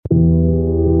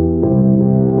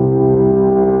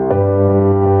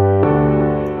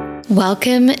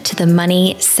Welcome to the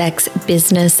Money, Sex,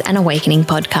 Business and Awakening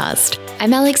podcast.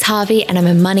 I'm Alex Harvey and I'm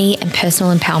a money and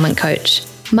personal empowerment coach.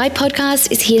 My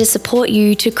podcast is here to support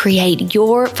you to create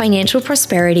your financial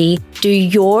prosperity, do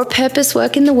your purpose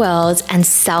work in the world, and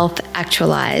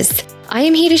self-actualize. I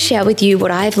am here to share with you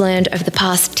what I've learned over the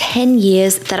past 10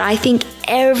 years that I think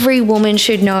every woman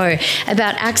should know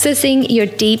about accessing your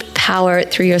deep power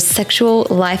through your sexual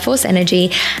life force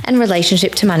energy and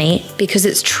relationship to money, because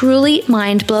it's truly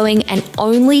mind-blowing and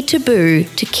only taboo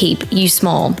to keep you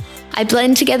small. I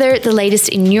blend together the latest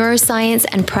in neuroscience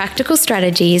and practical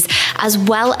strategies, as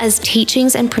well as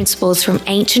teachings and principles from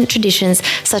ancient traditions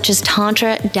such as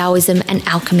Tantra, Taoism, and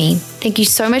alchemy. Thank you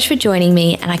so much for joining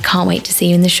me, and I can't wait to see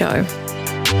you in the show.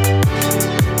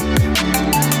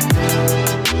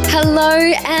 Hello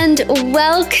and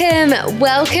welcome.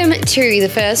 Welcome to the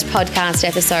first podcast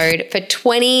episode for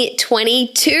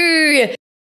 2022.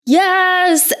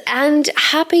 Yes, and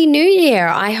Happy New Year.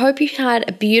 I hope you had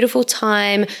a beautiful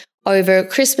time over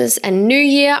Christmas and New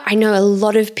Year. I know a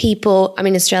lot of people, I'm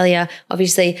in Australia,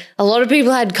 obviously, a lot of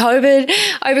people had COVID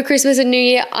over Christmas and New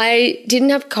Year. I didn't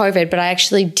have COVID, but I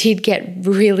actually did get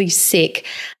really sick.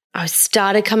 I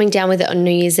started coming down with it on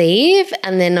New Year's Eve,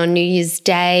 and then on New Year's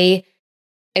Day,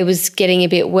 it was getting a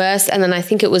bit worse. And then I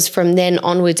think it was from then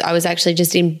onwards, I was actually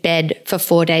just in bed for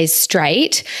 4 days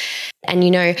straight. And,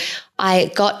 you know,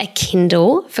 I got a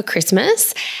Kindle for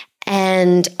Christmas,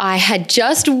 and I had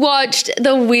just watched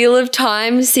the Wheel of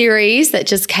Time series that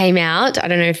just came out. I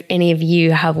don't know if any of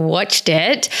you have watched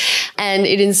it, and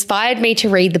it inspired me to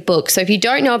read the book. So if you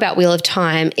don't know about Wheel of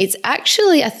Time, it's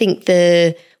actually, I think,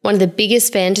 one of the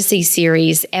biggest fantasy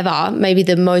series ever, maybe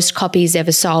the most copies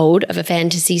ever sold of a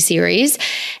fantasy series.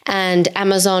 And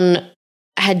Amazon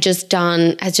has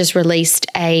just released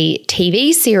a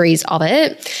TV series of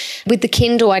it. With the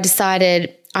Kindle, I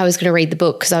decided I was going to read the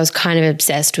book because I was kind of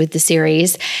obsessed with the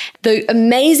series. The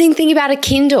amazing thing about a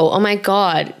Kindle, oh my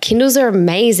God, Kindles are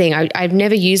amazing. I've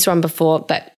never used one before,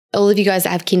 but all of you guys that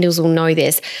have Kindles will know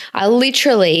this. I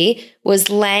literally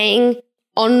was laying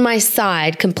on my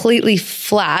side completely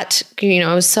flat,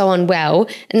 I was so unwell,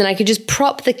 and then I could just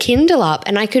prop the Kindle up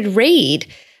and I could read.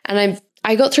 And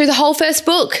I got through the whole first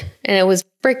book, and it was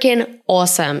freaking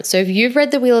awesome. So if you've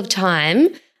read The Wheel of Time,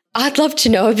 I'd love to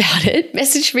know about it.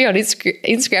 Message me on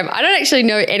Instagram. I don't actually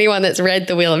know anyone that's read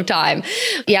The Wheel of Time.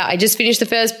 Yeah, I just finished the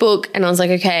first book and I was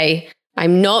like, okay,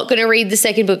 I'm not going to read the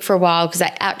second book for a while because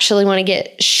I actually want to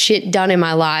get shit done in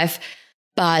my life.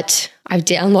 But I've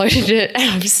downloaded it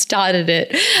and I've started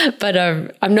it, but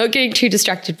I'm not getting too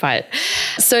distracted by it.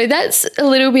 So that's a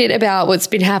little bit about what's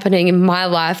been happening in my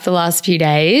life the last few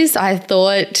days. I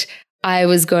thought I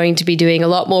was going to be doing a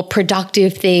lot more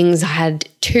productive things. I had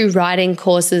 2 writing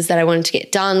courses that I wanted to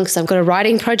get done because I've got a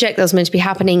writing project that was meant to be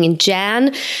happening in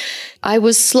Jan. I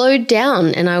was slowed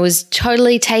down and I was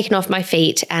totally taken off my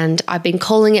feet, and I've been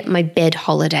calling it my bed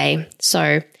holiday.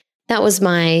 So that was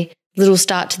my little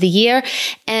start to the year.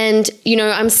 And,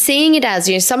 I'm seeing it as,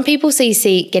 some people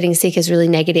see getting sick as really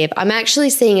negative. I'm actually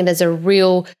seeing it as a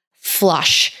real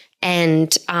flush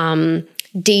and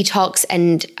detox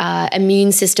and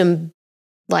immune system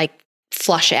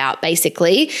flush out,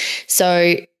 basically.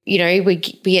 So, we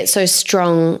get so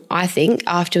strong, I think,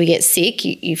 after we get sick.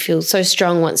 You feel so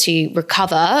strong once you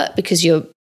recover because your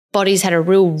body's had a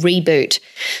real reboot.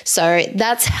 So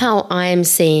that's how I'm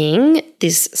seeing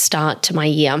this start to my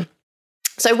year.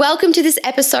 So welcome to this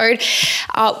episode.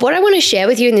 What I want to share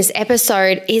with you in this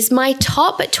episode is my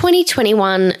top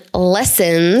 2021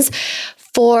 lessons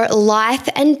for life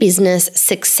and business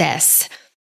success.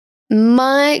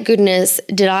 My goodness,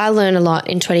 did I learn a lot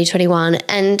in 2021,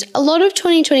 and a lot of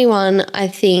 2021, I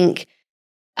think,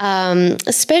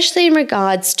 especially in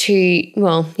regards to,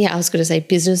 I was going to say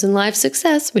business and life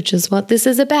success, which is what this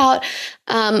is about.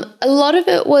 A lot of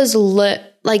it was really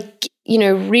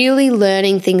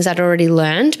learning things I'd already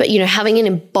learned, but, having an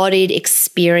embodied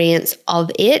experience of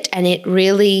it and it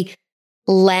really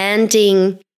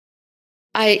landing.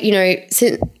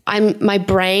 My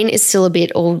brain is still a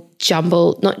bit all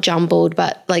not jumbled,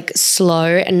 but slow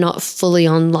and not fully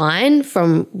online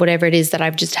from whatever it is that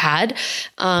I've just had.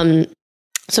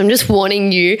 So I'm just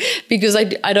warning you because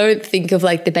I don't think of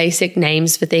the basic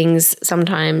names for things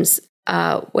sometimes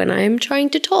when I'm trying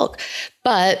to talk.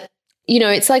 But,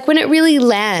 it's when it really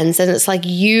lands and it's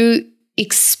you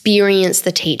experience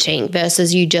the teaching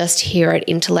versus you just hear it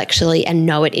intellectually and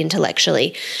know it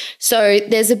intellectually. So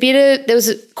there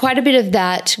was quite a bit of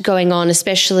that going on,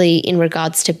 especially in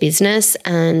regards to business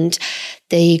and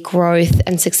the growth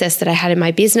and success that I had in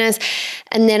my business.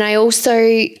 And then I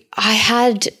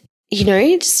had,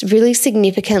 just really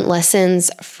significant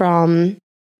lessons from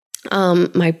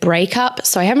my breakup.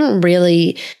 So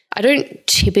I don't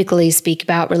typically speak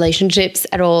about relationships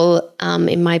at all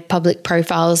in my public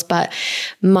profiles, but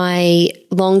my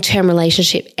long-term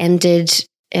relationship ended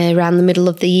around the middle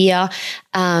of the year.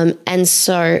 And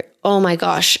so, oh my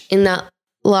gosh, in that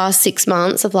last 6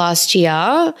 months of last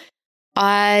year,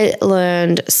 I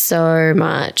learned so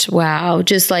much. Wow.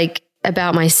 Just like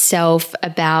about myself,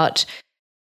 about,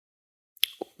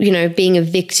 being a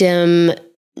victim,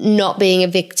 not being a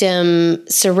victim,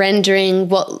 surrendering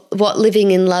what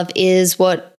living in love is,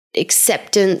 what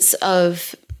acceptance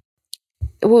of,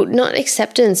 well, not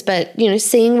acceptance, but,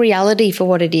 seeing reality for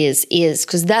what it is,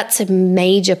 because that's a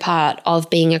major part of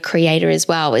being a creator as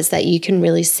well, is that you can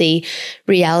really see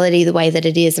reality the way that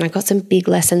it is. And I got some big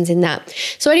lessons in that.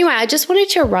 So anyway, I just wanted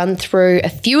to run through a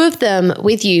few of them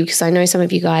with you, because I know some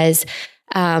of you guys,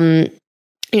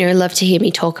 love to hear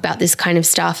me talk about this kind of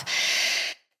stuff.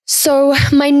 So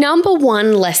my number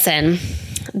one lesson,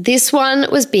 this one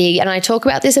was big, and I talk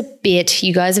about this a bit.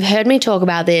 You guys have heard me talk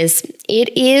about this.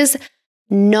 It is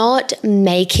not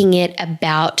making it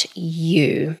about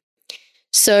you.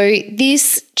 So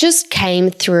this just came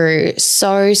through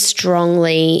so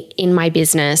strongly in my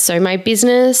business. So my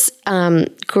business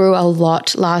grew a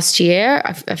lot last year.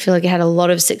 I feel like it had a lot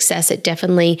of success. It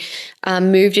definitely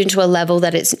moved into a level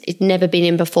that it's never been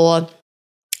in before.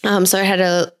 So I had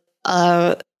a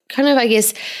kind of, I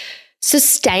guess,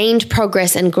 sustained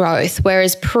progress and growth,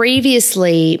 whereas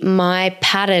previously my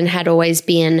pattern had always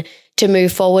been to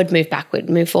move forward, move backward,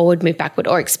 move forward, move backward,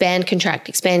 or expand,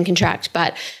 contract.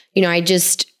 But,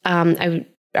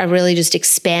 I really just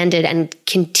expanded and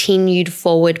continued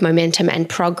forward momentum and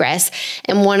progress.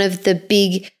 And one of the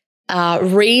big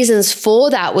reasons for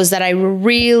that was that I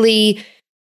really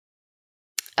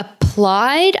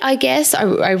applied, I guess.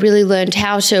 I really learned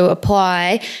how to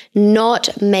apply,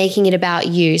 not making it about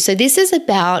you. So this is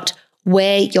about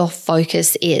where your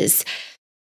focus is.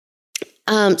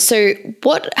 So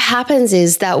what happens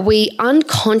is that we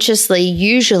unconsciously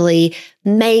usually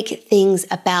make things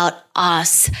about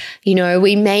us.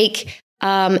 We make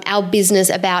our business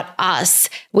about us.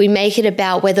 We make it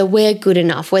about whether we're good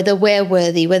enough, whether we're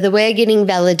worthy, whether we're getting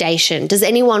validation. Does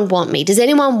anyone want me? Does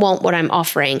anyone want what I'm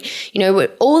offering?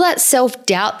 All that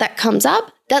self-doubt that comes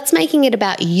up, that's making it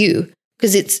about you.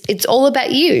 Because it's all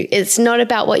about you. It's not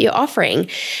about what you're offering.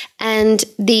 And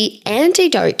the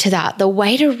antidote to that, the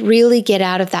way to really get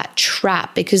out of that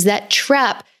trap, because that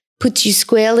trap puts you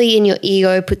squarely in your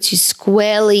ego, puts you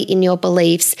squarely in your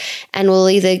beliefs, and will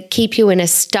either keep you in a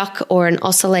stuck or an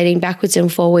oscillating backwards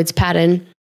and forwards pattern.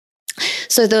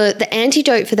 So the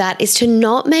antidote for that is to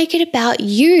not make it about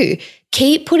you.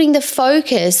 Keep putting the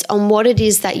focus on what it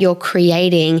is that you're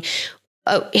creating,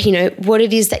 what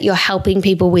it is that you're helping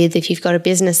people with if you've got a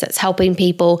business that's helping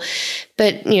people.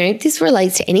 But, this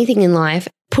relates to anything in life.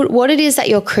 Put what it is that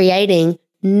you're creating,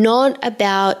 not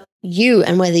about you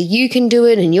and whether you can do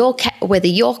it and whether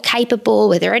you're capable,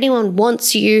 whether anyone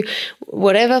wants you,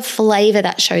 whatever flavor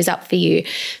that shows up for you.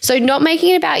 So not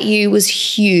making it about you was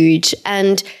huge.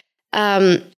 And,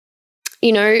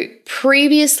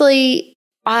 previously,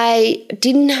 I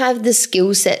didn't have the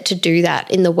skill set to do that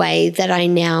in the way that I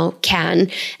now can.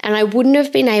 And I wouldn't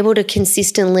have been able to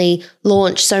consistently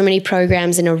launch so many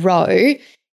programs in a row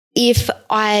if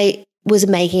I was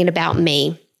making it about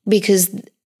me. Because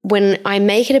when I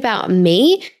make it about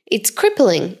me, it's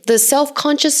crippling. The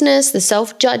self-consciousness, the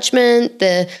self-judgment,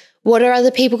 the what are other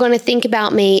people going to think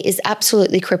about me is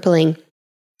absolutely crippling.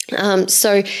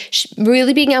 So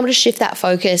really being able to shift that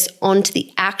focus onto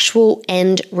the actual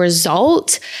end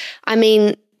result, I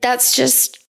mean, that's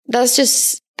just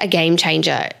a game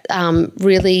changer,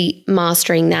 really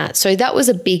mastering that. So that was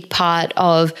a big part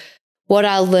of what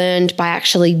I learned by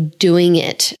actually doing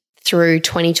it through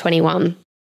 2021.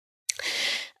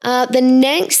 The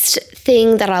next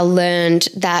thing that I learned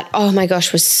that, oh my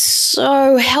gosh, was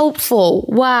so helpful.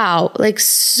 Wow.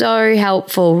 So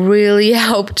helpful, really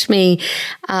helped me.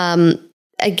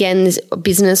 Again, this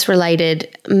business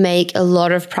related, make a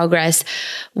lot of progress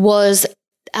was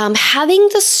having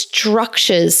the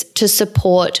structures to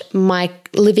support my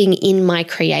living in my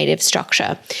creative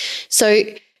structure. So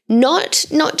not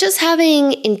just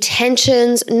having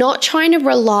intentions, not trying to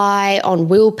rely on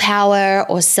willpower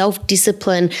or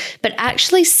self-discipline, but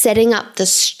actually setting up the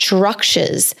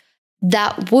structures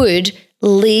that would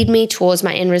lead me towards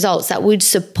my end results, that would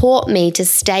support me to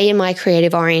stay in my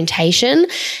creative orientation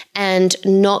and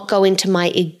not go into my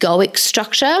egoic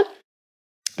structure,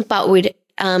 but would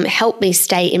help me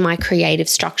stay in my creative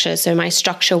structure. So my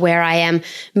structure where I am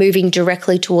moving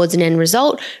directly towards an end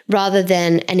result rather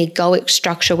than an egoic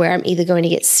structure where I'm either going to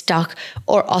get stuck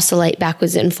or oscillate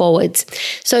backwards and forwards.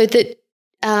 So the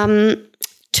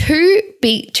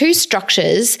two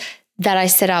structures that I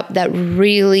set up that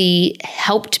really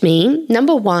helped me.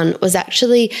 Number one was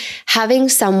actually having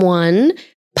someone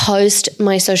post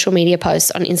my social media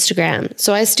posts on Instagram.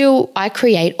 So I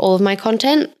create all of my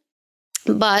content,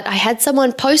 but I had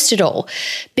someone post it all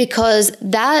because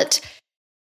that,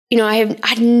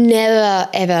 I'd never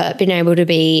ever been able to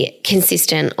be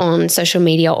consistent on social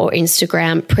media or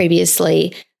Instagram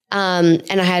previously. And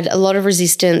I had a lot of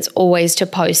resistance always to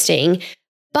posting,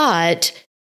 but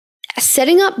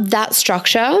setting up that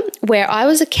structure where I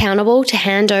was accountable to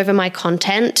hand over my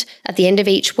content at the end of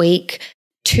each week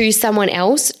to someone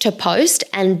else to post,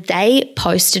 and they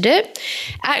posted it,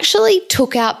 actually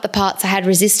took out the parts I had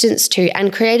resistance to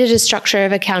and created a structure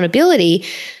of accountability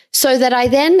so that I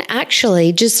then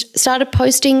actually just started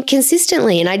posting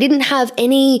consistently. And I didn't have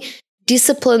any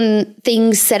discipline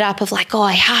things set up of like,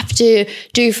 I have to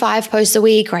do 5 posts a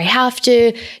week or I have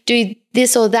to do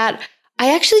this or that.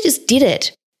 I actually just did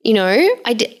it.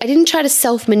 I didn't try to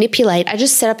self-manipulate. I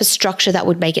just set up a structure that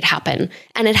would make it happen,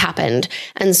 and it happened.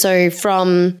 And so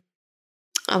from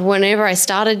whenever I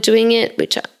started doing it,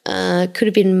 which could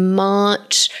have been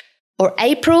March or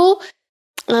April,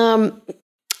 5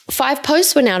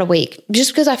 posts went out a week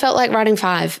just because I felt like writing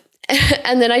 5.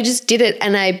 And then I just did it,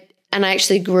 and I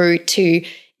actually grew to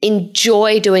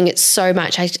enjoy doing it so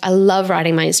much. I love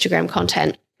writing my Instagram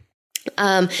content.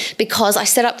 Because I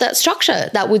set up that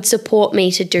structure that would support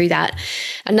me to do that.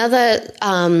 Another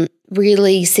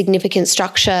really significant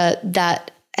structure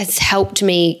that has helped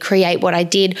me create what I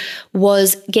did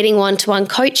was getting one-to-one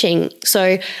coaching.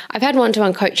 So I've had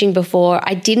one-to-one coaching before.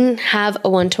 I didn't have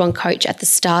a one-to-one coach at the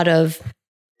start of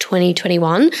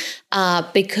 2021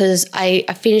 because I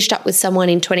finished up with someone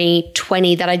in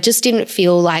 2020 that I just didn't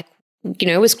feel like,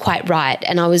 was quite right.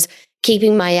 And I was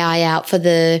keeping my eye out for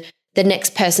the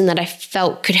next person that I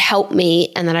felt could help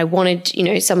me and that I wanted,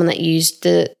 someone that used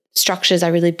the structures I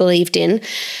really believed in.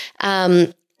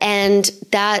 And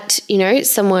that,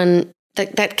 someone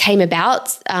that came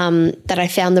about, that I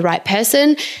found the right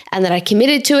person and that I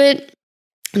committed to it.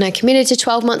 And I committed to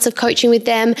 12 months of coaching with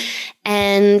them.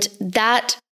 And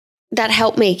that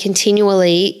helped me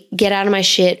continually get out of my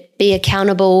shit, be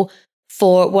accountable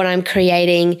for what I'm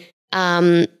creating,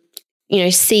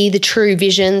 see the true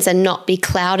visions and not be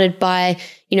clouded by,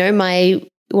 my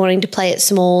wanting to play it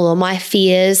small or my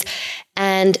fears.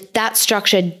 And that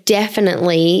structure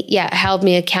definitely, held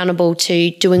me accountable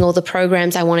to doing all the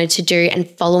programs I wanted to do and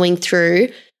following through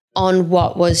on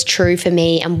what was true for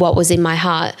me and what was in my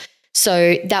heart.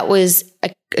 So that was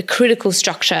a critical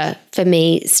structure for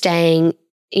me staying,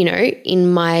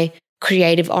 in my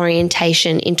creative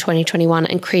orientation in 2021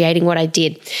 and creating what I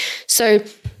did. So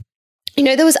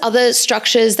there was other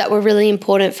structures that were really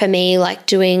important for me, like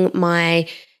doing my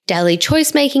daily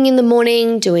choice making in the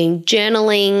morning, doing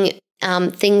journaling,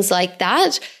 things like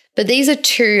that. But these are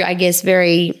two, I guess,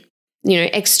 very,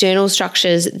 external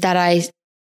structures that I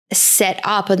set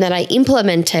up and that I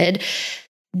implemented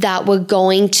that were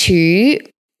going to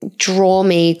draw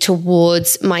me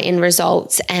towards my end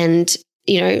results and,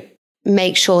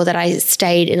 make sure that I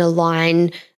stayed in a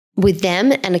line with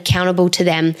them and accountable to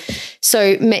them. So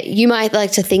you might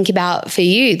like to think about for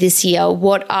you this year,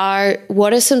 what are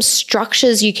some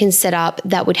structures you can set up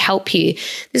that would help you?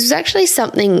 This was actually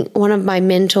something one of my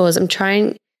mentors, I'm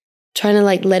trying to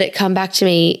like let it come back to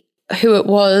me who it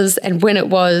was and when it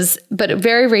was, but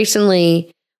very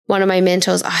recently one of my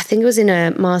mentors, I think it was in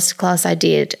a masterclass I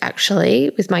did actually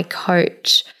with my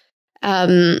coach,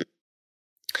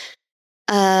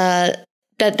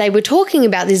 that they were talking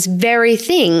about this very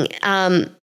thing,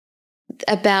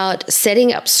 about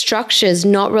setting up structures,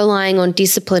 not relying on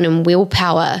discipline and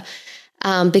willpower,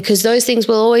 because those things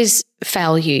will always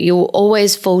fail you. You'll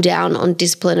always fall down on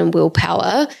discipline and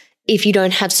willpower if you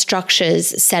don't have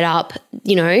structures set up,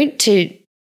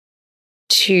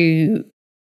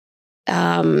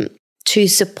 to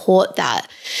support that.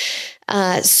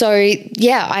 I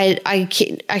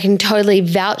can totally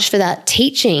vouch for that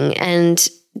teaching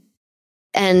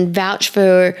and vouch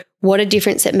for what a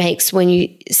difference it makes when you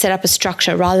set up a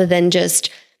structure rather than just,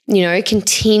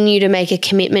 continue to make a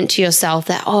commitment to yourself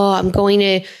that, I'm going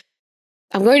to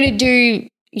do,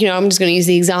 I'm just going to use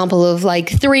the example of like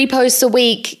 3 posts a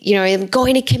week, I'm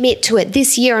going to commit to it.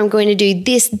 This year I'm going to do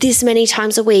this many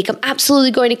times a week. I'm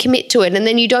absolutely going to commit to it. And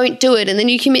then you don't do it. And then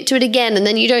you commit to it again. And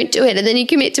then you don't do it. And then you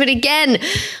commit to it again.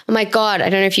 Oh my God. I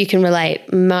don't know if you can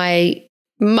relate. My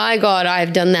my God,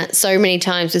 I've done that so many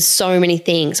times with so many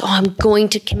things. Oh, I'm going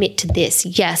to commit to this.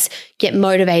 Yes, get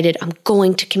motivated. I'm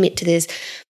going to commit to this.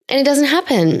 And it doesn't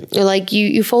happen. Or like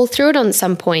you fall through it on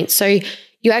some point. So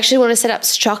you actually want to set up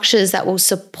structures that will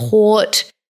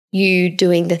support you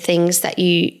doing the things that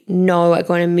you know are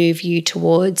going to move you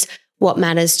towards what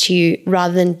matters to you,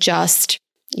 rather than just,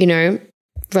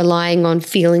 relying on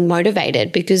feeling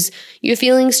motivated, because your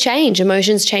feelings change,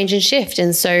 emotions change and shift.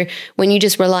 And so when you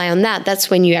just rely on that, that's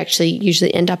when you actually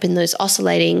usually end up in those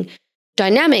oscillating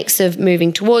dynamics of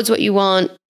moving towards what you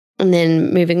want and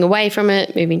then moving away from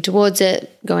it, moving towards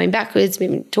it, going backwards,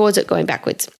 moving towards it, going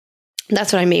backwards.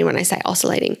 That's what I mean when I say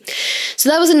oscillating. So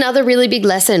that was another really big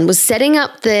lesson, was setting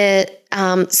up the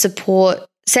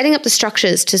setting up the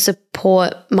structures to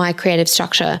support my creative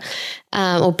structure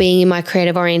or being in my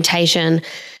creative orientation.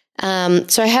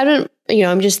 So I haven't,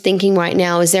 I'm just thinking right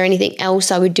now, is there anything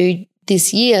else I would do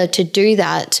this year to do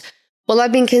that? Well,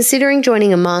 I've been considering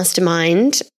joining a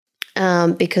mastermind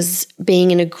because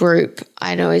being in a group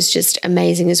I know is just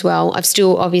amazing as well. I've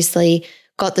still obviously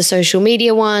got the social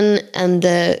media one and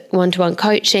the one-to-one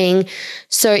coaching.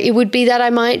 So it would be that I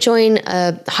might join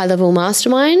a high-level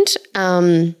mastermind.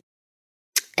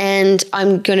 And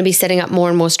I'm going to be setting up more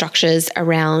and more structures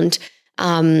around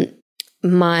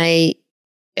my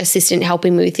assistant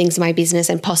helping me with things in my business,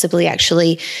 and possibly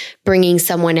actually bringing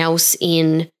someone else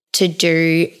in to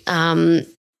do,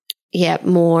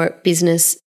 more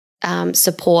business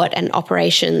support and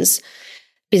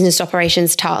business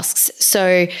operations tasks.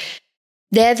 So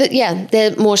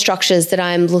they're more structures that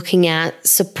I'm looking at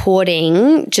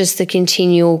supporting just the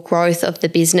continual growth of the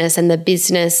business and the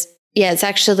business. Yeah, it's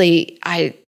actually,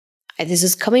 this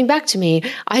is coming back to me.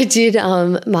 I did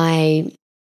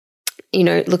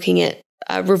looking at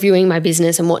reviewing my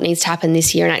business and what needs to happen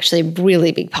this year. And actually a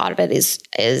really big part of it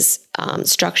is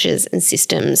structures and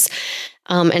systems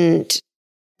and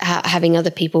having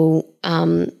other people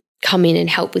come in and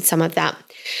help with some of that.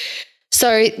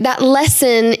 So that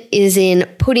lesson is in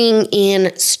putting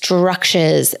in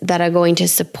structures that are going to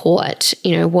support,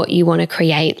 what you want to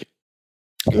create.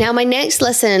 Now, my next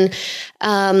lesson,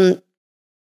 I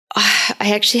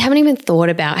actually haven't even thought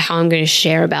about how I'm going to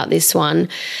share about this one,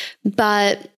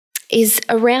 but is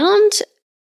around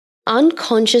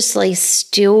unconsciously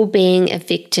still being a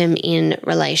victim in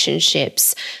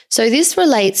relationships. So this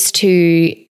relates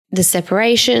to the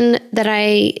separation that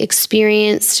I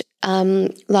experienced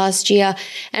last year,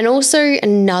 and also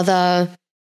another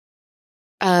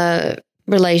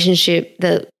relationship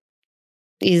that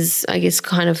is, I guess,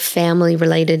 kind of family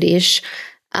related-ish,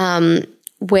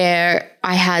 where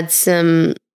I had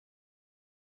some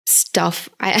stuff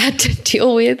I had to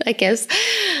deal with, I guess.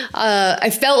 I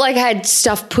felt like I had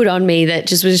stuff put on me that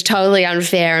just was totally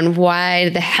unfair, and why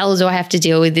the hell do I have to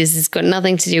deal with this? It's got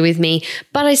nothing to do with me.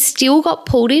 But I still got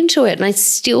pulled into it, and I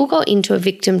still got into a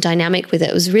victim dynamic with it.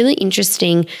 It was really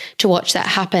interesting to watch that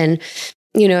happen.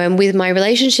 And with my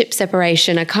relationship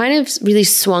separation, I kind of really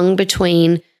swung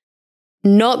between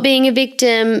not being a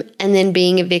victim and then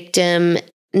being a victim,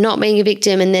 not being a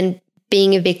victim and then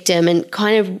being a victim, and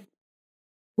kind of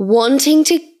wanting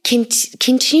to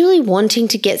continually wanting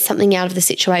to get something out of the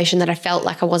situation that I felt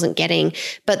like I wasn't getting.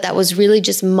 But that was really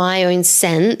just my own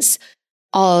sense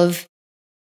of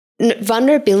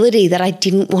vulnerability that I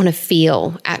didn't want to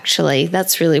feel. Actually,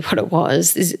 that's really what it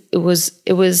was. It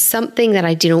was something that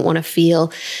I didn't want to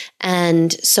feel.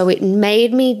 And so it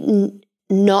made me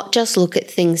not just look at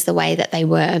things the way that they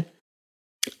were.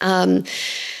 And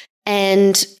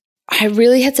I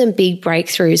really had some big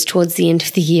breakthroughs towards the end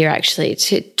of the year, actually.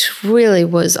 It really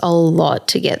was a lot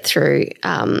to get through.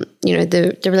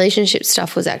 The relationship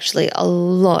stuff was actually a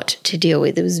lot to deal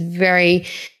with. It was very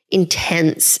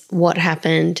intense what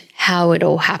happened, how it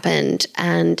all happened,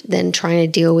 and then trying to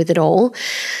deal with it all.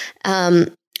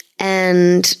 And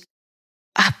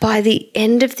by the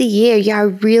end of the year, I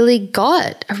really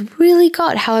got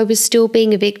how I was still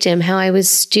being a victim, how I was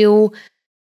still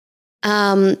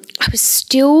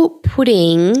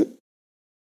putting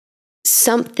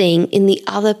something in the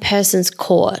other person's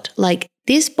court. Like,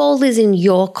 this ball is in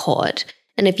your court.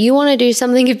 And if you want to do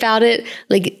something about it,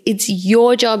 like, it's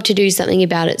your job to do something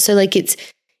about it. So like it's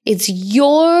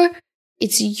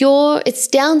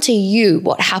down to you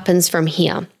what happens from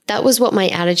here. That was what my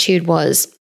attitude was.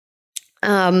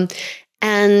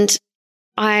 And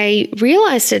I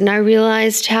realized it, and I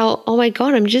realized how, oh my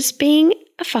God, I'm just being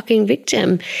a fucking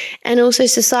victim. And also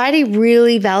society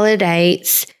really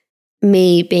validates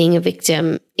me being a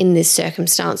victim in this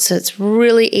circumstance. So it's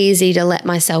really easy to let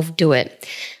myself do it.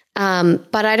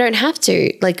 But I don't have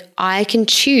to. Like, I can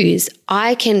choose.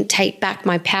 I can take back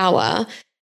my power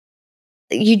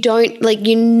you don't, like,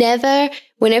 you never,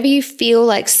 whenever you feel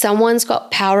like someone's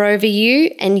got power over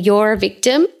you and you're a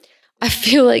victim, I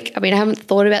feel like, I haven't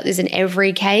thought about this in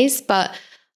every case, but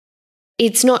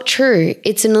it's not true.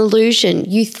 It's an illusion.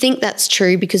 You think that's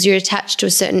true because you're attached to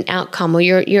a certain outcome, or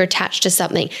you're attached to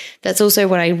something. That's also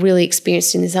what I really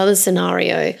experienced in this other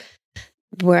scenario,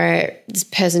 where this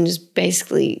person just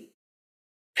basically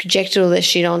projected all this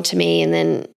shit onto me and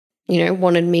then,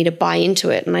 wanted me to buy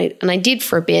into it. And I did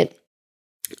for a bit.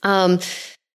 But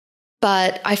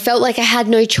I felt like I had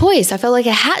no choice. I felt like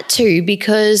I had to,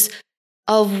 because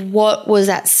of what was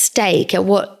at stake,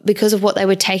 because of what they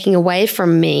were taking away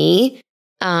from me,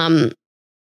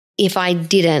 if I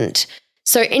didn't.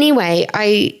 So anyway,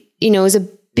 it was a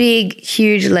big,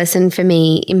 huge lesson for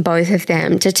me in both of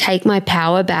them to take my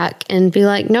power back and be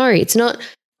like, no, it's not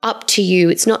up to you.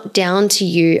 It's not down to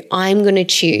you. I'm going to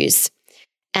choose.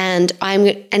 And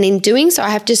in doing so, I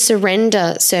have to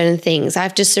surrender certain things. I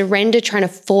have to surrender trying to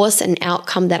force an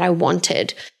outcome that I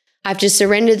wanted. I have to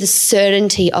surrender the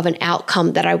certainty of an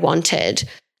outcome that I wanted,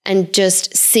 and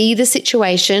just see the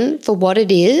situation for what it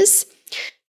is,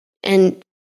 and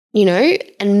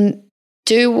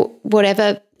do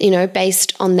whatever,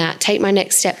 based on that, take my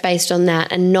next step based on that,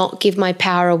 and not give my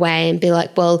power away and be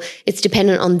like, well, it's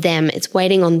dependent on them. It's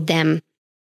waiting on them.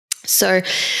 So,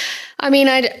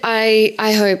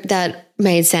 I hope that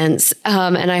made sense.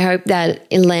 And I hope that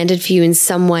it landed for you in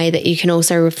some way that you can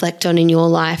also reflect on in your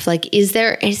life. Like, is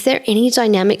there any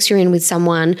dynamics you're in with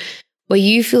someone where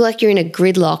you feel like you're in a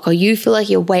gridlock, or you feel like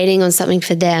you're waiting on something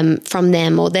from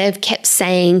them, or they've kept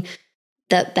saying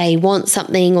that they want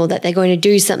something or that they're going to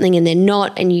do something and they're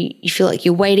not, and you feel like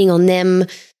you're waiting on them,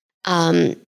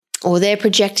 or they're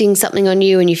projecting something on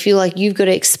you and you feel like you've got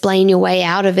to explain your way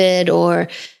out of it, or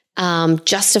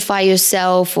justify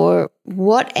yourself, or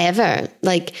whatever.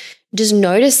 Like, just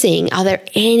noticing, are there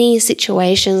any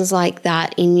situations like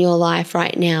that in your life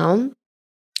right now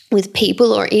with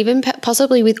people, or even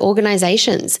possibly with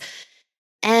organizations?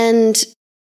 And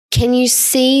can you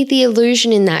see the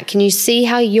illusion in that? Can you see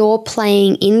how you're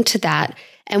playing into that?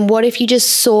 And what if you just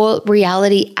saw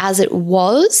reality as it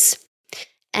was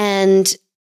and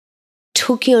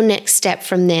took your next step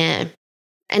from there,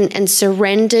 and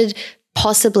surrendered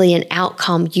possibly an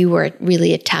outcome you were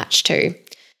really attached to?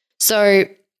 So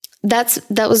that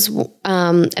was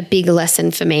a big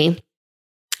lesson for me.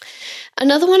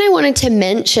 Another one I wanted to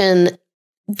mention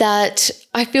that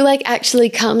I feel like actually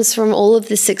comes from all of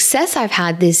the success I've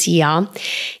had this year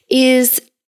is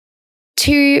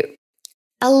to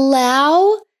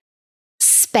allow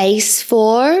space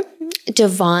for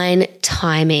divine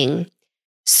timing.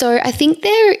 So I think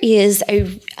there is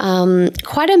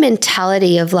quite a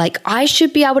mentality of like, I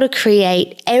should be able to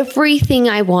create everything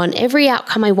I want, every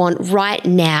outcome I want right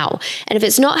now. And if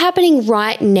it's not happening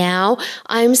right now,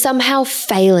 I'm somehow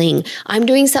failing. I'm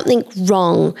doing something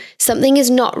wrong. Something is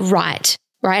not right?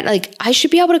 Like, I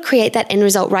should be able to create that end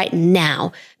result right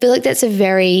now. I feel like that's a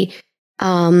very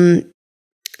new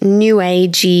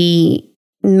agey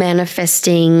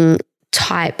manifesting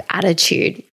type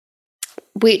attitude,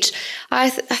 which I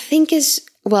think is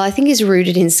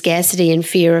rooted in scarcity and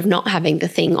fear of not having the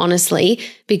thing, honestly,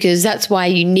 because that's why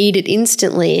you need it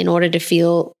instantly in order to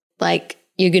feel like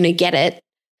you're going to get it.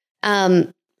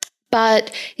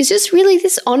 But it's just really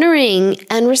this honoring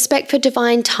and respect for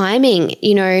divine timing.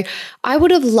 I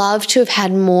would have loved to have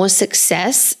had more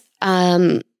success,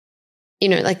 like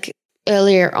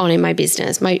earlier on in my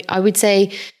business. I would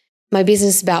say my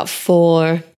business is about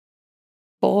four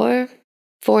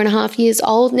and a half years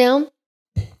old now.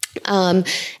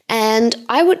 And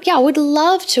I would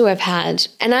love to have had,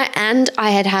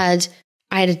 I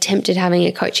had attempted having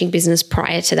a coaching business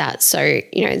prior to that. So,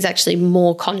 it's actually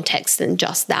more context than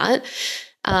just that.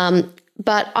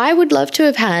 But I would love to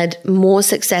have had more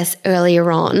success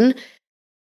earlier on.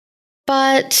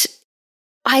 But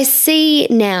I see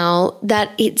now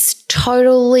that it's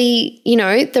totally,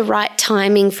 the right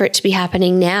timing for it to be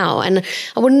happening now. And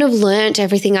I wouldn't have learned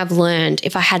everything I've learned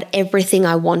if I had everything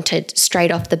I wanted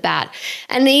straight off the bat.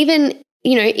 And even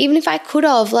if I could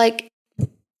have, like,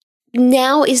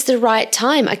 now is the right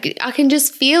time. I can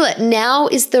just feel it. Now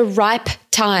is the ripe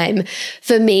time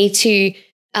for me to,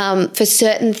 for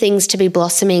certain things to be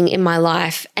blossoming in my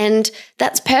life. And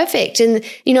that's perfect. And,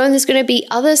 and there's going to be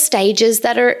other stages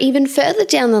that are even further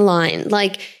down the line,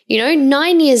 like,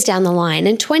 9 years down the line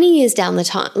and 20 years down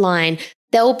the line,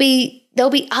 there'll be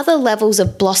other levels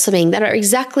of blossoming that are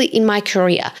exactly in my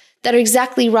career, that are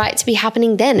exactly right to be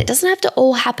happening then. It doesn't have to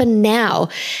all happen now.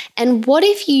 And what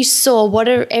if you saw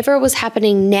whatever was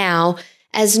happening now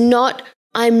as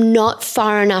I'm not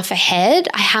far enough ahead,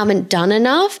 I haven't done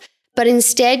enough, but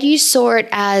instead you saw it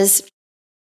as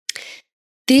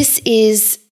this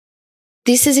is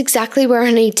exactly where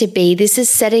I need to be. This is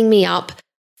setting me up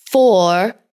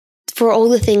for all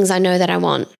the things I know that I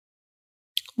want.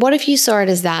 What if you saw it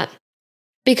as that?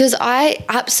 Because I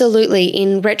absolutely,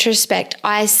 in retrospect,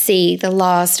 I see the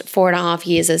last 4.5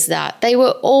 years as that. They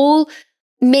were all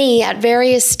me at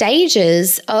various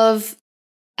stages of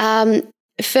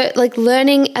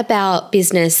learning about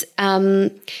business,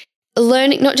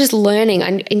 learning, not just learning,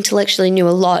 I intellectually knew a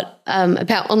lot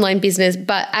about online business,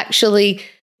 but actually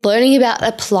learning about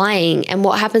applying and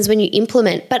what happens when you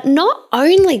implement. But not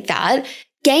only that,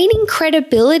 gaining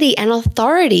credibility and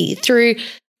authority through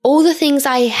all the things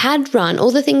I had run, all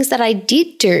the things that I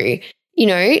did do. You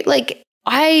know, like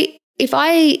if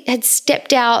I had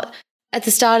stepped out at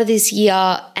the start of this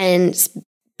year and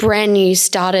brand new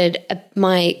started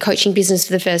my coaching business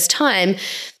for the first time,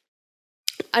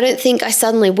 I don't think I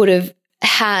suddenly would have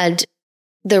had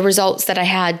the results that I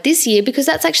had this year, because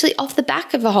that's actually off the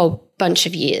back of a whole bunch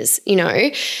of years, you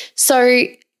know? So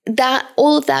that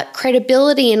all of that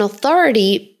credibility and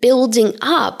authority building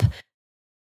up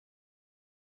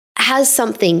has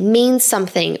something, means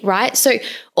something, right? So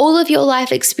all of your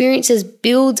life experiences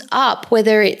build up,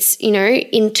 whether it's, you know,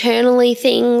 internally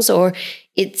things or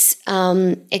it's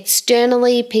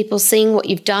externally, people seeing what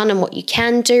you've done and what you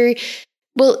can do.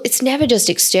 Well, it's never just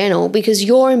external, because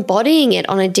you're embodying it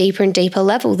on a deeper and deeper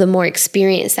level the more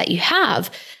experience that you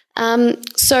have.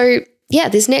 So yeah,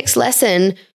 this next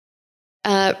lesson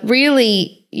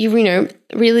really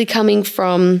coming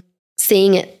from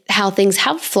seeing it, how things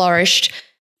have flourished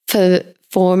in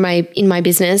my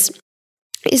business,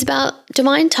 is about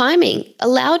divine timing.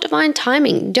 Allow divine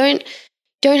timing. Don't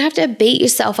have to beat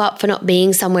yourself up for not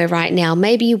being somewhere right now.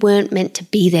 Maybe you weren't meant to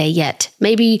be there yet.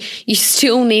 Maybe you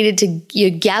still you're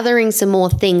gathering some more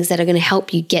things that are going to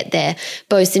help you get there,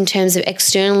 both in terms of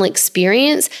external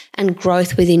experience and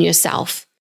growth within yourself.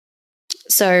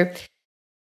 So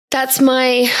that's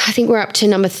I think we're up to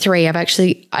number 3.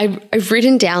 I've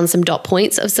written down some dot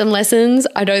points of some lessons.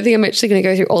 I don't think I'm actually going to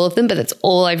go through all of them, but that's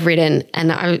all I've written.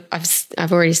 And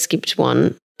I've already skipped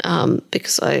one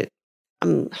because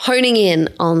I'm honing in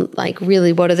on like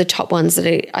really what are the top ones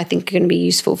that I think are going to be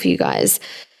useful for you guys.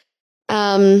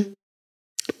 So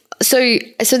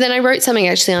then I wrote something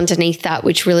actually underneath that,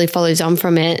 which really follows on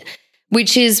from it,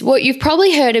 which is what you've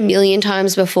probably heard a million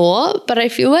times before, but I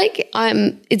feel like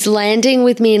it's landing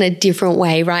with me in a different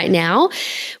way right now,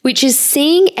 which is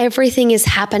seeing everything is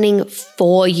happening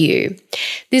for you.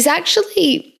 There's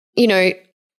actually, you know,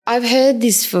 I've heard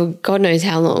this for God knows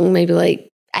how long, maybe like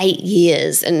 8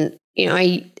 years. And, you know,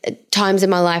 at times in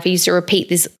my life, I used to repeat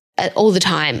this all the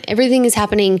time. Everything is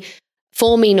happening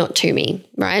for me, not to me,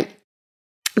 right?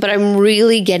 But I'm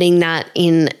really getting that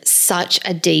in such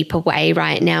a deeper way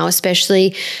right now,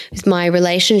 especially with my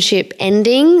relationship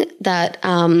ending. That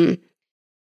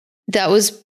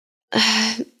was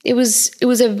it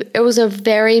was a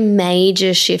very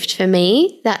major shift for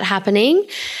me, that happening,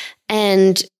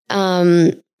 and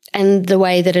the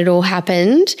way that it all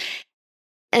happened,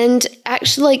 and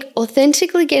actually like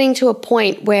authentically getting to a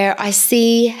point where I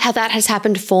see how that has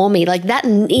happened for me. Like that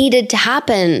needed to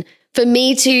happen. For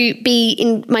me to be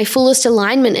in my fullest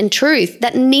alignment and truth,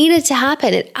 that needed to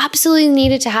happen. It absolutely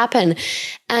needed to happen.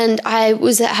 And I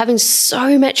was having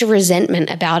so much resentment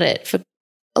about it for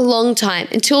a long time,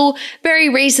 until very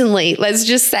recently, let's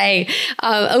just say,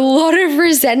 a lot of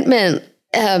resentment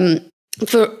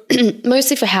for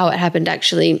mostly for how it happened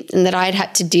actually, and that I'd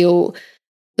had to deal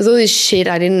with all this shit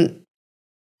I didn't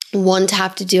want to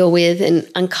have to deal with, and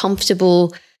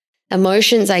uncomfortable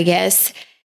emotions, I guess.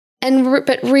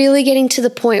 But really getting to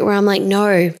the point where I'm like,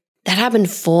 no, that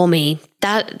happened for me.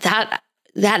 That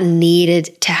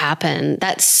needed to happen.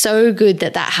 That's so good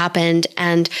that happened.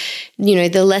 And, you know,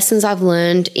 the lessons I've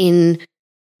learned in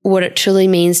what it truly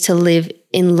means to live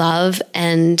in love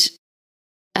and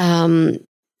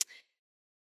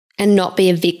not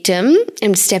be a victim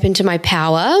and step into my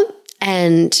power.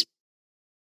 And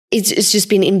it's just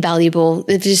been invaluable.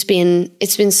 It's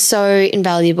been so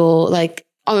invaluable. Like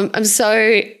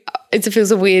it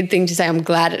feels a weird thing to say. I'm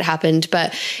glad it happened,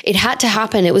 but it had to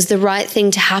happen. It was the right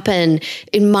thing to happen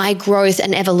in my growth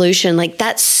and evolution. Like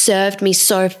that served me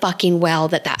so fucking well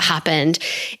that happened.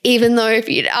 Even though if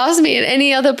you'd asked me at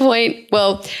any other point,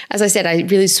 well, as I said, I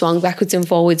really swung backwards and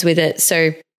forwards with it.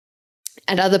 So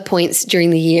at other points during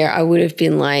the year, I would have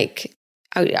been like,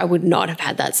 I would not have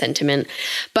had that sentiment.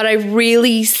 But I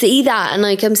really see that. And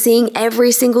like I'm seeing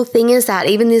every single thing as that,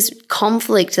 even this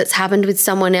conflict that's happened with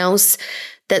someone else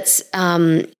that's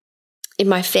in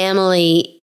my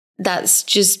family, that's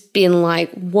just been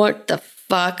like, what the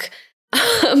fuck?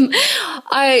 I've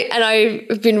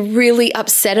been really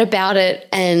upset about it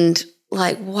and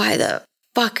like, why the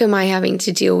fuck am I having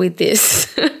to deal with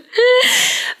this?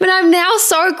 But I'm now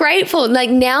so grateful. Like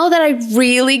now that I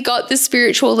really got the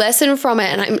spiritual lesson from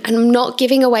it and I'm not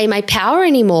giving away my power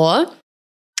anymore,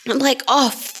 I'm like,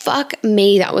 oh, fuck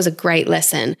me. That was a great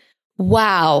lesson.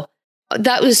 Wow.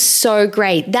 That was so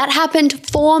great. That happened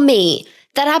for me.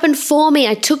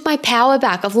 I took my power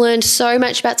back. I've learned so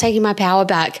much about taking my power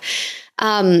back.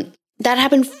 That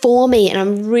happened for me. And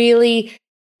I'm really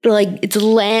like, it's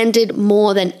landed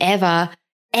more than ever.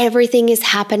 Everything is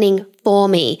happening for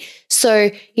me. So,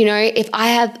 if I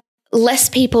have less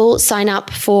people sign up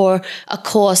for a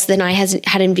course than I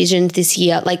had envisioned this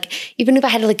year, like even if I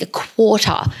had like a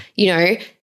quarter,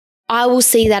 I will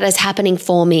see that as happening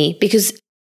for me because,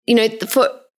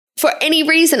 for any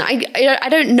reason, I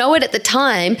don't know it at the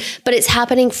time, but it's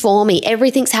happening for me.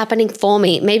 Everything's happening for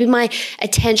me. Maybe my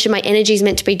attention, my energy is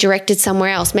meant to be directed somewhere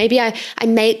else. Maybe I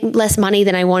make less money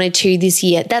than I wanted to this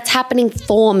year. That's happening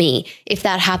for me if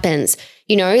that happens.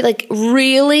 Like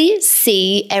really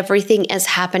see everything as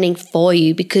happening for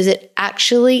you because it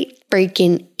actually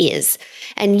freaking is.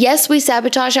 And yes, we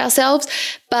sabotage ourselves,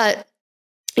 but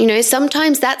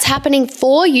sometimes that's happening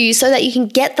for you so that you can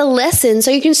get the lesson,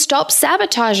 so you can stop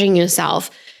sabotaging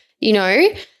yourself.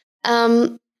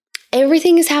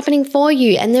 Everything is happening for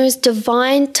you and there's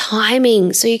divine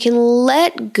timing, so you can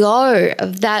let go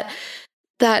of that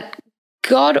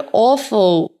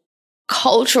god-awful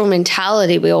cultural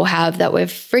mentality we all have that we're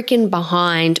freaking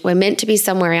behind. We're meant to be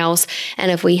somewhere else.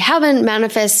 And if we haven't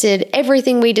manifested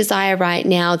everything we desire right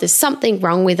now, there's something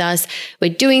wrong with us.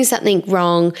 We're doing something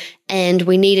wrong and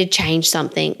we need to change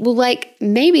something. Well, like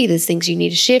maybe there's things you need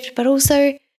to shift, but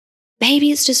also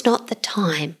maybe it's just not the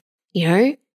time,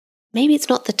 Maybe it's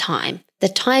not the time. The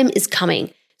time is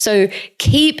coming. So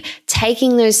keep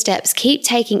taking those steps, keep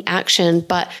taking action,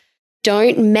 but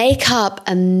don't make up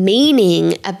a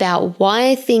meaning about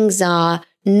why things are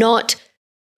not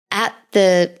at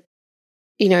the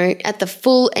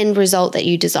full end result that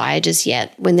you desire just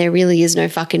yet, when there really is no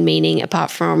fucking meaning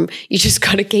apart from you just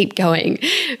got to keep going,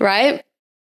 right?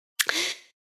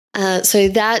 So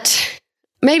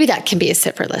maybe that can be a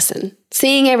separate lesson.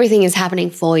 Seeing everything is happening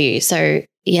for you. So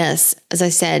yes, as I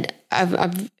said,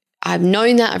 I've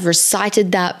known that, I've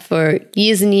recited that for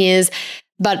years and years,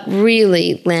 but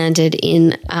really landed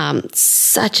in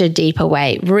such a deeper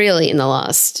way, really in the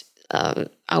last,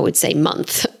 I would say,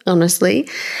 month, honestly.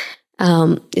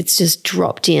 It's just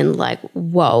dropped in like,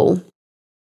 whoa.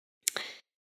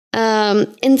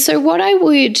 And so what I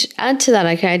would add to that,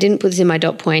 okay, I didn't put this in my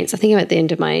dot points. I think I'm at the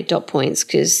end of my dot points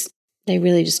because they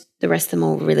really just, the rest of them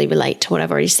all really relate to what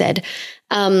I've already said.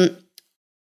 But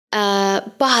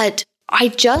I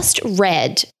just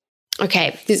read,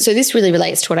 okay, so this really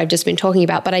relates to what I've just been talking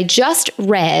about, but I just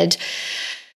read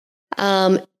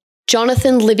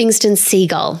Jonathan Livingston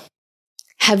Seagull.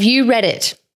 Have you read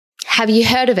it? Have you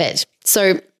heard of it?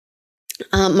 So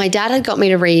my dad had got me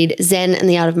to read Zen and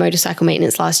the Art of Motorcycle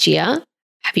Maintenance last year.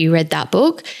 Have you read that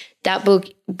book? That book,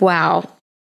 wow.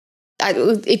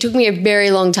 It took me a very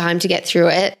long time to get through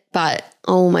it, but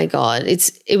oh my God,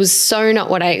 it was so not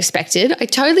what I expected. I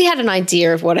totally had an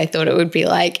idea of what I thought it would be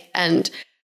like, and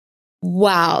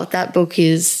wow, that book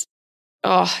is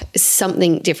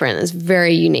something different. It's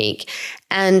very unique.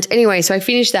 And anyway, so I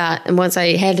finished that. And once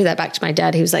I handed that back to my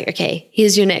dad, he was like, okay,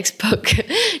 here's your next book,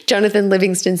 Jonathan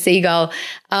Livingston Seagull,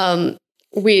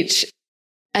 which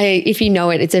if you know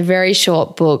it, it's a very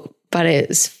short book, but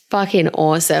it's fucking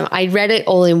awesome. I read it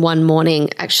all in one morning,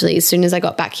 actually, as soon as I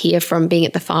got back here from being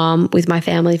at the farm with my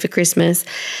family for Christmas.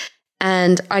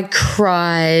 And I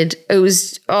cried. It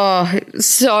was,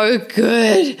 so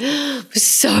good. It was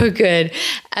so good.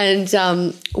 And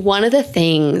one of the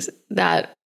things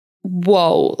that,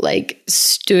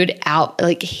 stood out,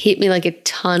 hit me like a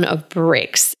ton of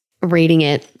bricks reading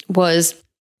it was,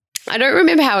 I don't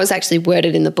remember how it was actually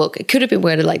worded in the book. It could have been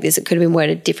worded like this. It could have been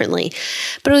worded differently.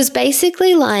 But it was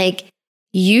basically like,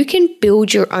 you can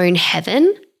build your own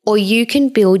heaven or you can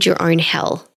build your own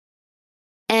hell.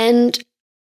 And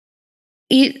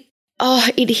it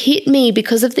hit me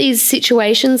because of these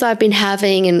situations I've been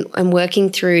having and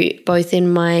working through, both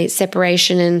in my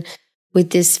separation and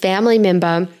with this family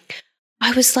member.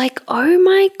 I was like, oh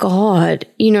my God,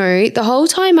 the whole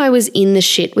time I was in the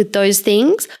shit with those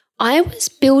things, I was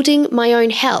building my own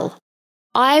hell.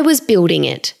 I was building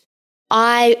it.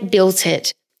 I built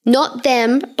it, not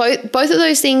them. Both of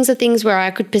those things are things where I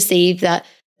could perceive that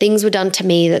things were done to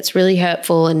me that's really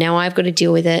hurtful and now I've got to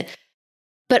deal with it.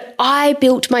 But I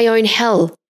built my own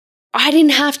hell. I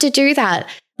didn't have to do that.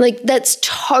 That's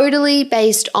totally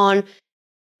based on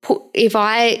if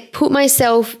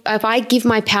I give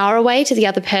my power away to the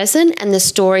other person and the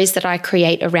stories that I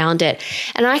create around it.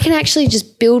 And I can actually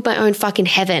just build my own fucking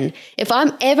heaven. If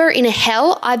I'm ever in a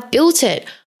hell, I've built it.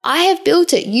 I have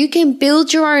built it. You can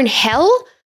build your own hell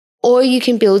or you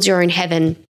can build your own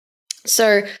heaven.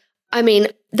 So, I mean,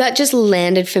 that just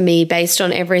landed for me based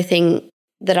on everything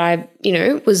that I,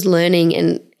 was learning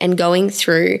and going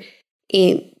through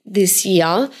in this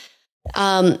year.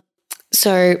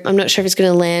 So I'm not sure if it's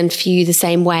going to land for you the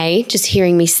same way, just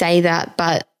hearing me say that,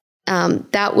 but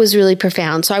that was really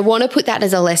profound. So I want to put that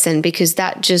as a lesson because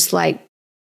that just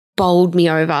bowled me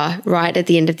over right at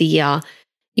the end of the year.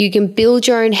 You can build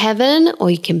your own heaven or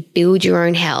you can build your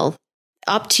own hell.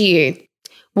 Up to you.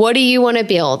 What do you want to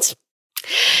build?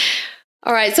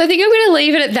 All right, so I think I'm going to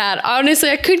leave it at that. Honestly,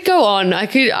 I could go on. I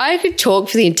could talk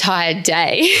for the entire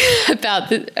day about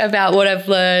what I've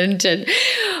learned and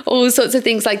all sorts of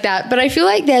things like that. But I feel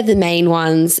like they're the main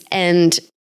ones. And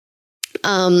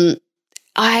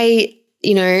I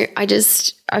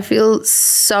feel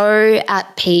so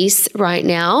at peace right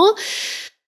now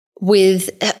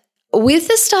with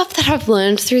the stuff that I've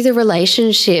learned through the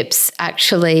relationships,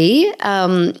 actually,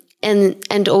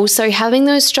 and also having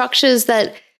those structures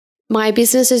that my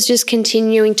business is just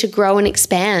continuing to grow and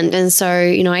expand. And so,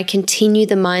 I continue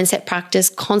the mindset practice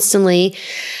constantly,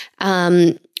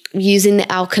 using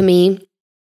the alchemy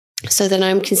so that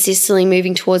I'm consistently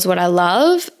moving towards what I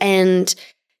love and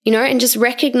just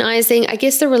recognizing, I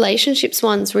guess the relationships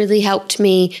ones really helped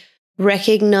me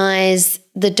recognize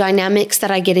the dynamics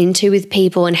that I get into with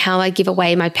people and how I give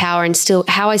away my power and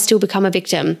how I still become a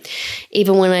victim,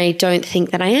 even when I don't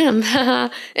think that I am.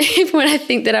 Even when I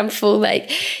think that I'm full,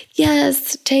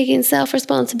 yes, taking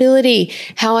self-responsibility,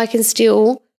 how I can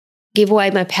still give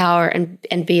away my power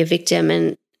and be a victim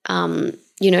and,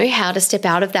 how to step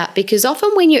out of that. Because often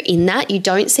when you're in that, you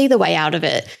don't see the way out of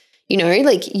it.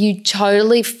 You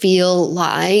totally feel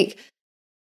like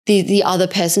the other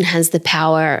person has the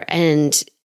power and,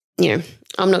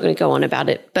 I'm not going to go on about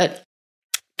it, but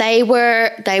they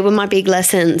were my big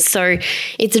lessons. So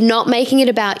it's not making it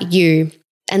about you.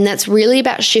 And that's really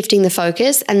about shifting the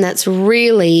focus. And that's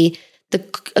really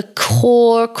a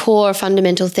core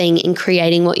fundamental thing in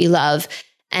creating what you love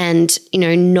and,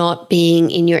 not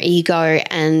being in your ego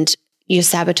and your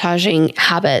sabotaging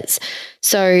habits.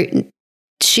 So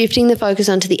shifting the focus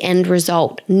onto the end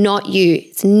result, not you.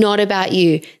 It's not about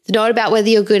you. It's not about whether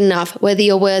you're good enough, whether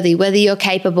you're worthy, whether you're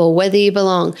capable, whether you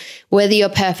belong, whether you're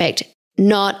perfect.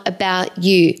 Not about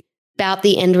you, about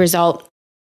the end result.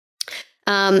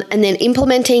 And then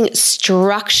implementing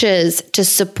structures to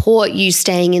support you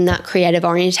staying in that creative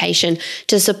orientation,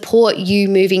 to support you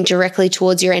moving directly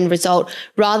towards your end result,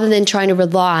 rather than trying to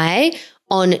rely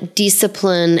on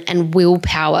discipline and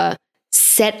willpower.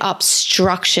 Set up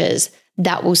structures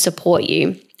that will support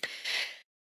you.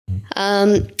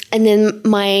 And then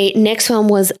my next one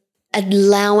was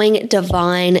allowing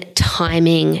divine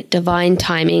timing.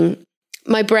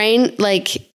 My brain,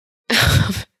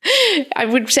 I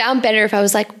would sound better if I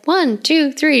was 1,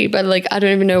 2, 3, but I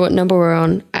don't even know what number we're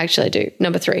on. Actually, I do.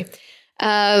 Number 3.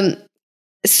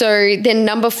 So then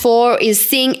number 4 is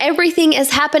seeing everything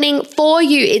as happening for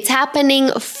you. It's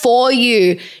happening for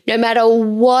you. No matter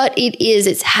what it is,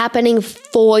 it's happening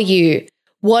for you.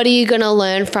 What are you going to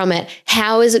learn from it?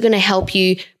 How is it going to help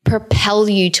you propel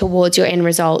you towards your end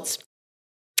results?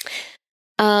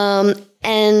 So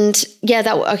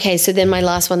then my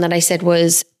last one that I said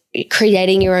was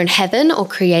creating your own heaven or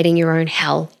creating your own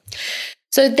hell.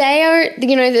 So they are,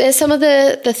 they're some of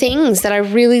the things that I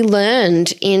really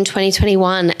learned in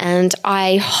 2021. And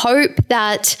I hope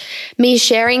that me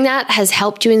sharing that has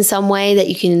helped you in some way, that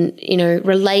you can,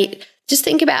 relate. Just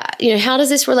think about, how does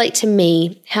this relate to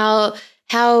me? How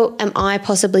am I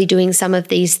possibly doing some of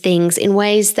these things in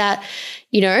ways that,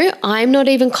 I'm not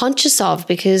even conscious of,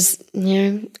 because,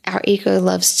 our ego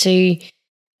loves to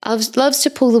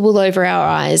pull the wool over our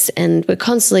eyes, and we're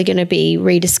constantly going to be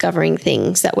rediscovering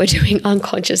things that we're doing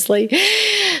unconsciously.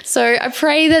 So I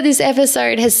pray that this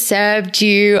episode has served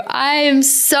you. I am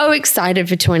so excited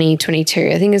for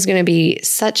 2022. I think it's going to be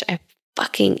such a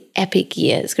fucking epic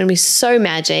year. It's going to be so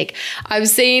magic. I've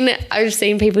seen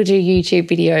people do YouTube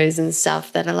videos and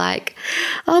stuff that are like,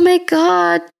 oh my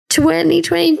God,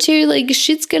 2022,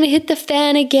 shit's going to hit the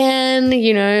fan again,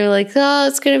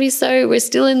 it's going to be we're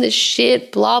still in the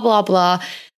shit, blah, blah, blah.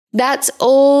 That's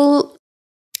all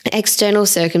external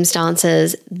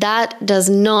circumstances. That does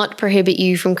not prohibit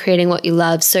you from creating what you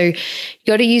love. So you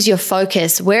got to use your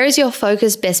focus. Where is your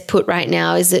focus best put right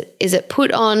now? Is it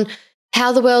put on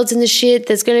how the world's in the shit,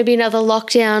 there's going to be another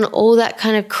lockdown, all that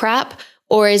kind of crap?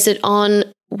 Or is it on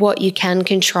what you can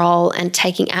control and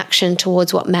taking action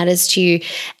towards what matters to you.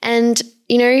 And,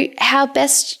 how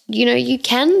best, you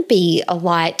can be a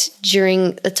light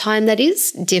during a time that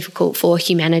is difficult for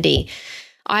humanity.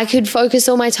 I could focus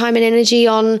all my time and energy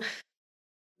on,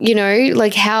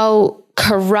 how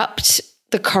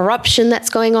the corruption that's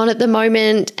going on at the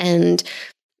moment and,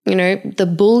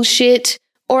 the bullshit.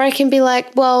 Or I can be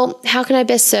like, well, how can I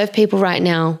best serve people right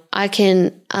now? I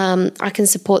can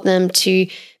support them to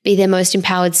be their most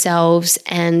empowered selves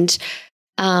and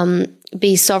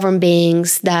be sovereign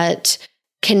beings that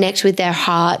connect with their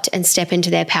heart and step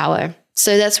into their power.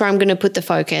 So that's where I'm going to put the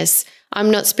focus. I'm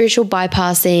not spiritual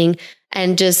bypassing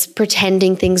and just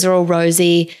pretending things are all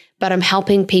rosy, but I'm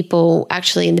helping people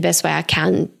actually in the best way I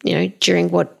can, during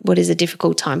what is a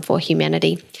difficult time for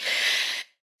humanity.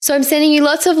 So I'm sending you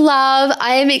lots of love.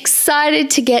 I am excited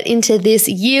to get into this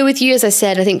year with you. As I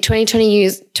said, I think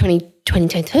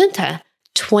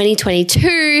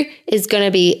 2022 is going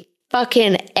to be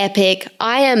fucking epic.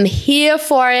 I am here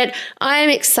for it. I am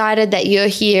excited that you're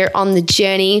here on the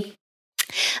journey.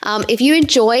 If you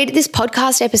enjoyed this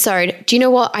podcast episode, do you know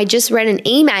what? I just read an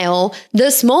email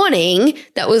this morning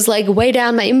that was like way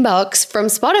down my inbox from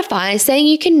Spotify saying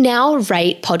you can now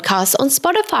rate podcasts on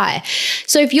Spotify.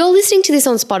 So if you're listening to this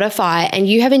on Spotify and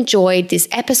you have enjoyed this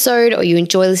episode or you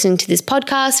enjoy listening to this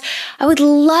podcast, I would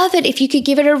love it if you could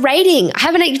give it a rating. I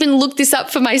haven't even looked this up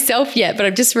for myself yet, but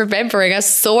I'm just remembering I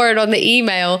saw it on the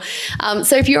email.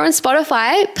 So if you're on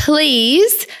Spotify,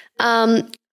 please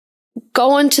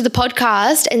go onto the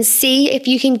podcast and see if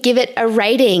you can give it a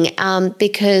rating,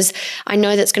 because I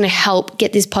know that's going to help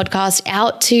get this podcast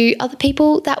out to other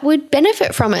people that would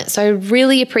benefit from it. So I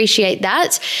really appreciate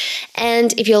that.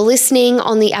 And if you're listening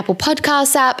on the Apple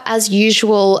Podcasts app, as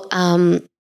usual,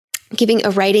 giving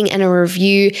a rating and a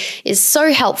review is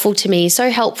so helpful to me, so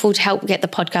helpful to help get the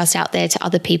podcast out there to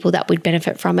other people that would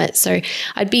benefit from it. So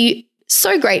I'd be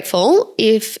so grateful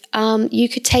if you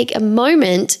could take a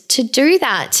moment to do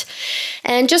that.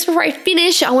 And just before I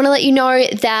finish, I want to let you know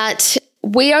that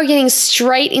we are getting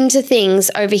straight into things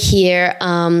over here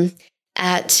at,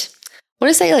 I want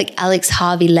to say like Alex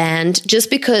Harvey Land, just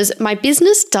because my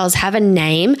business does have a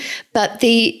name, but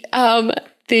the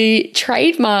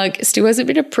trademark still hasn't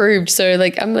been approved. So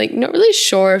I'm not really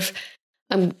sure if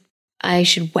I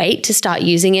should wait to start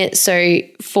using it. So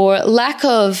for lack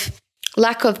of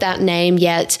that name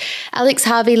yet, Alex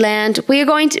Harvey Land,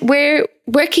 we're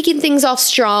kicking things off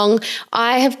strong.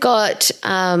 I've got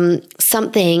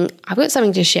something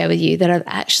to share with you that I've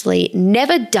actually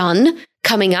never done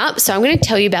coming up. So I'm going to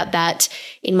tell you about that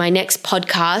in my next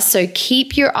podcast. So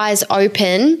keep your eyes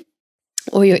open,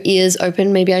 or your ears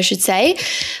open, maybe I should say,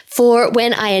 for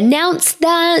when I announce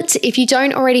that. If you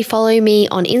don't already follow me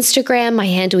on Instagram, my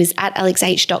handle is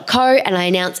 @alexh.co, and I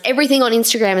announce everything on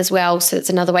Instagram as well. So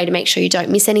it's another way to make sure you don't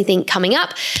miss anything coming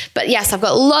up. But yes, I've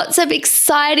got lots of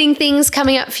exciting things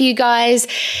coming up for you guys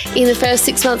in the first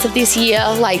 6 months of this year.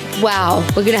 Wow,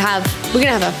 we're gonna have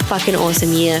a fucking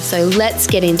awesome year. So let's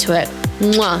get into it.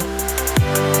 Mwah.